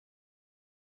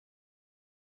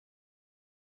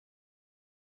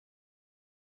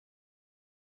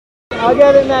I'll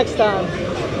get it next time.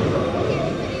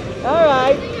 All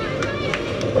right.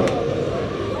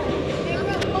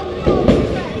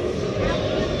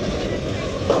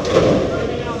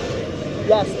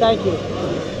 Yes, thank you.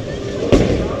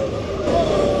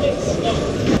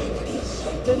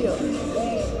 Video.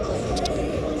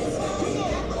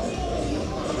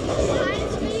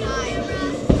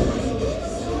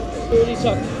 30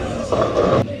 seconds.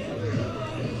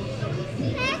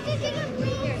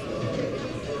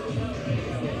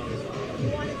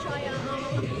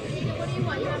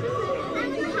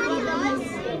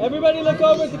 Everybody look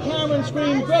over at the camera and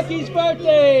scream, Brookie's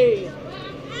birthday!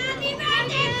 Happy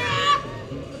birthday, Brooke!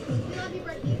 Love you,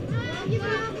 Brookie. Love you,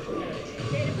 Brooke.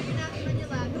 Jada, put your napkin on your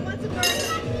lap. Who wants a birthday?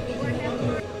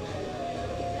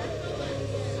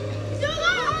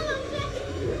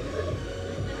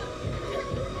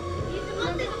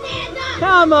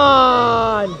 Come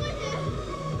on!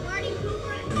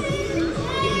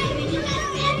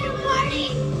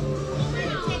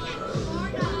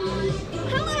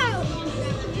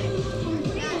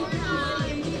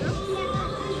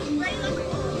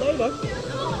 Later.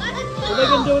 What are they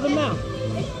going to do with them now?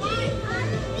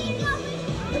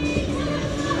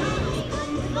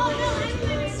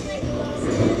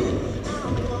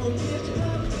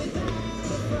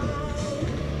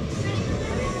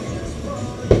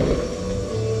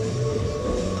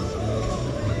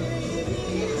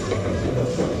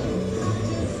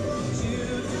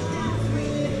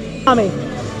 Tommy.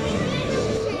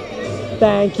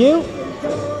 Thank you.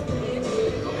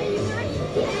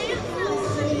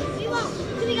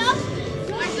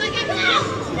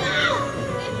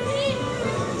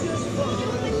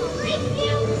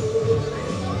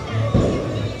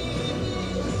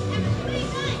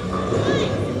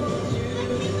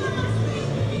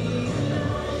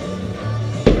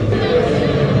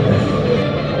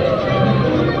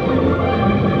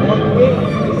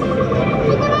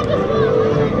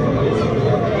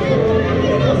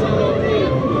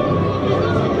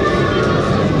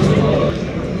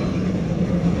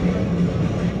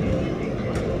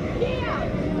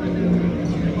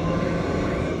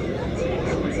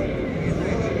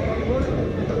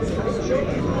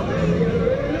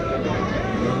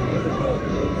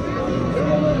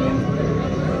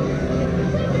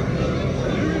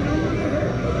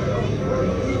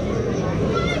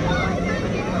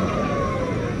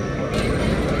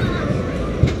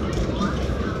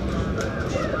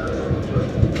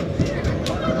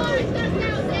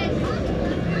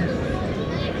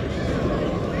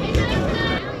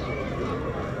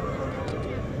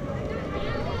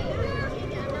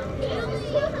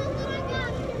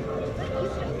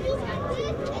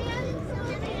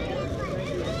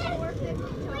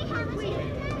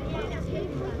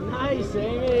 Nice,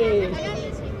 Amy.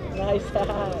 Nice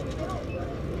hat.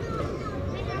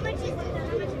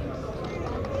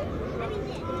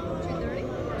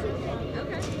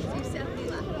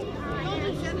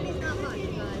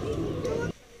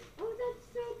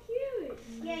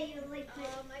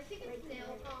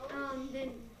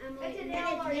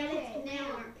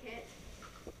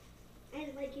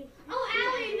 Oh,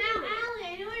 Allie, now Allie, I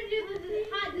know how to do the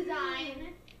hot design.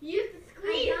 You have to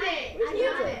squeeze it. I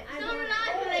got it. So did I,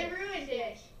 but I ruined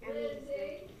it.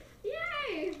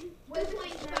 Yay!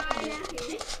 1.5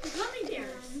 gummy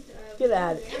bears. Get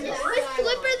at it. With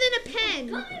flippers and a pen.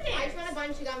 I just want a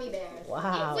bunch of gummy bears.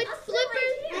 Wow. With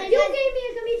flippers. You gave me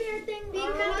a gummy bear thing because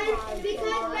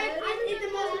it's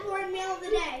the most important meal of the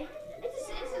day. It's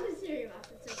a cereal box.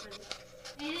 It's so funny.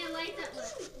 And it lights up.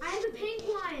 I have a pink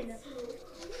one.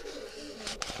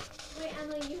 Wait,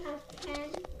 Emily, you have 10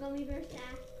 gummy bear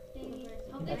stacks.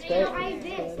 That's great. I have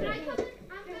this. Can I come in?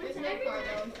 There's no car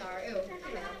though, I'm sorry. Ew.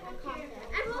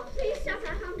 Emma, please stop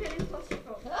that. I'm getting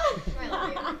claustrophobic. My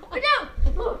But no!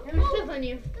 I'm gonna step on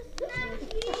you.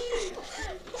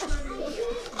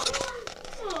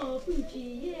 Oh, Poochie,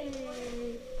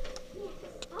 yay.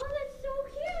 Oh, that's so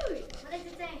cute. What does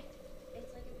it say? It's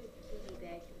like a big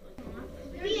bag.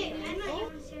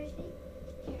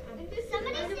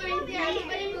 Somebody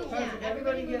move down.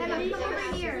 Everybody get Emma, come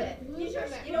over here.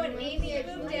 You know what, Amy, you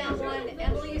move down one,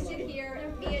 Emily, you sit here,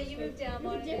 Mia, you move down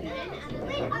one. Do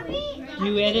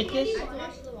you edit this? Do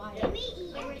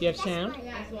you have sound?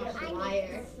 I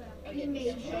have 3.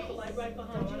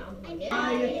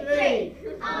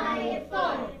 I have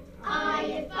 4. I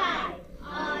have 5. I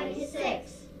have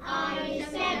 6. I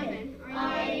have 7. I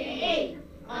have 8.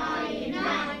 I have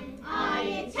 9. I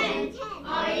have 10. I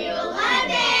have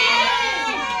 11.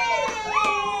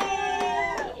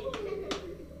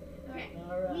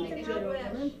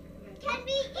 Can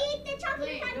we eat the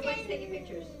chocolate Nobody's taking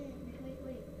pictures.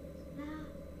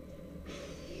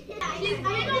 I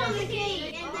got on the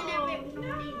cake, and then no one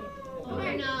ate it.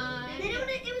 We're not. And then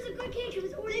it was a good cake. It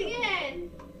was Oreo. Again.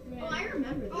 Oh, I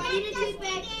remember that. Oh, I need a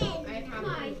toothpick. I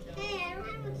probably don't. I don't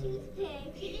have a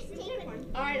toothpick. You just take one.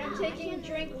 All right, I'm taking a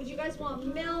drink. Would you guys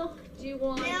want milk? Do you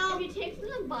want Milk. If you take from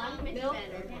the bottom, it's milk?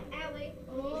 better. Allie.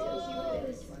 Oh.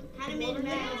 Had him in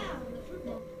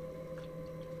mouth.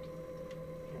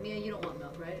 Mia, you don't want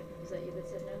milk, right? Is that you that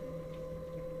said no?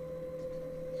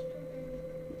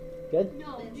 Good?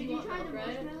 No, Lindsay, you want milk,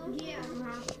 right? Yeah.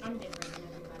 I'm different than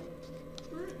everybody.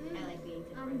 I like being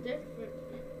different. I'm different.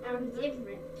 I'm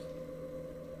different.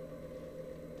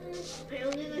 I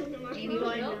only like the Amy, marshmallow. you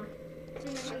want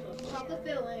milk? Chocolate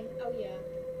filling. Oh yeah.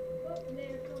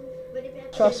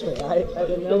 Trust me, I've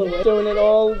been doing it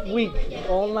all week,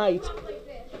 all night.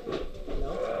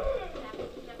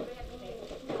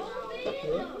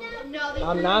 No,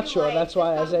 I'm not sure, that's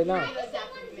why I say no.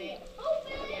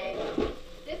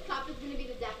 This cup is gonna be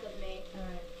the death of me.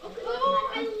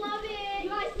 Oh, I love it. You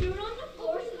guys threw it on the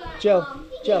floor so that Joe,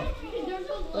 Joe, there's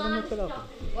a let him lot rip of it open. stuff.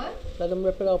 What? Let him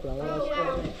rip it open. I want to spit it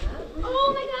in.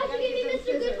 Oh my gosh, you gave me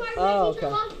Mr. Goodbar. My Oh, teacher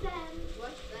okay. loves them.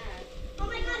 What's that? Oh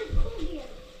my god, it's cool here.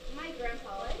 My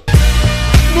grandpa.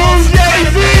 Move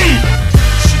Jay-Z!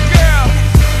 It's your girl,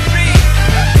 me.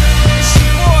 It's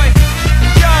your boy,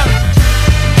 Young.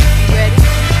 You ready?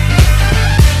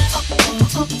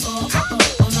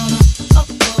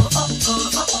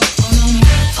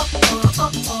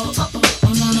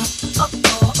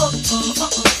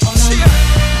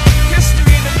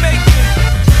 History in the making,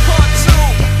 part 2.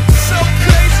 So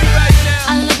crazy right now.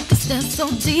 I look, 'cause they're so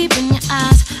deep in your eyes.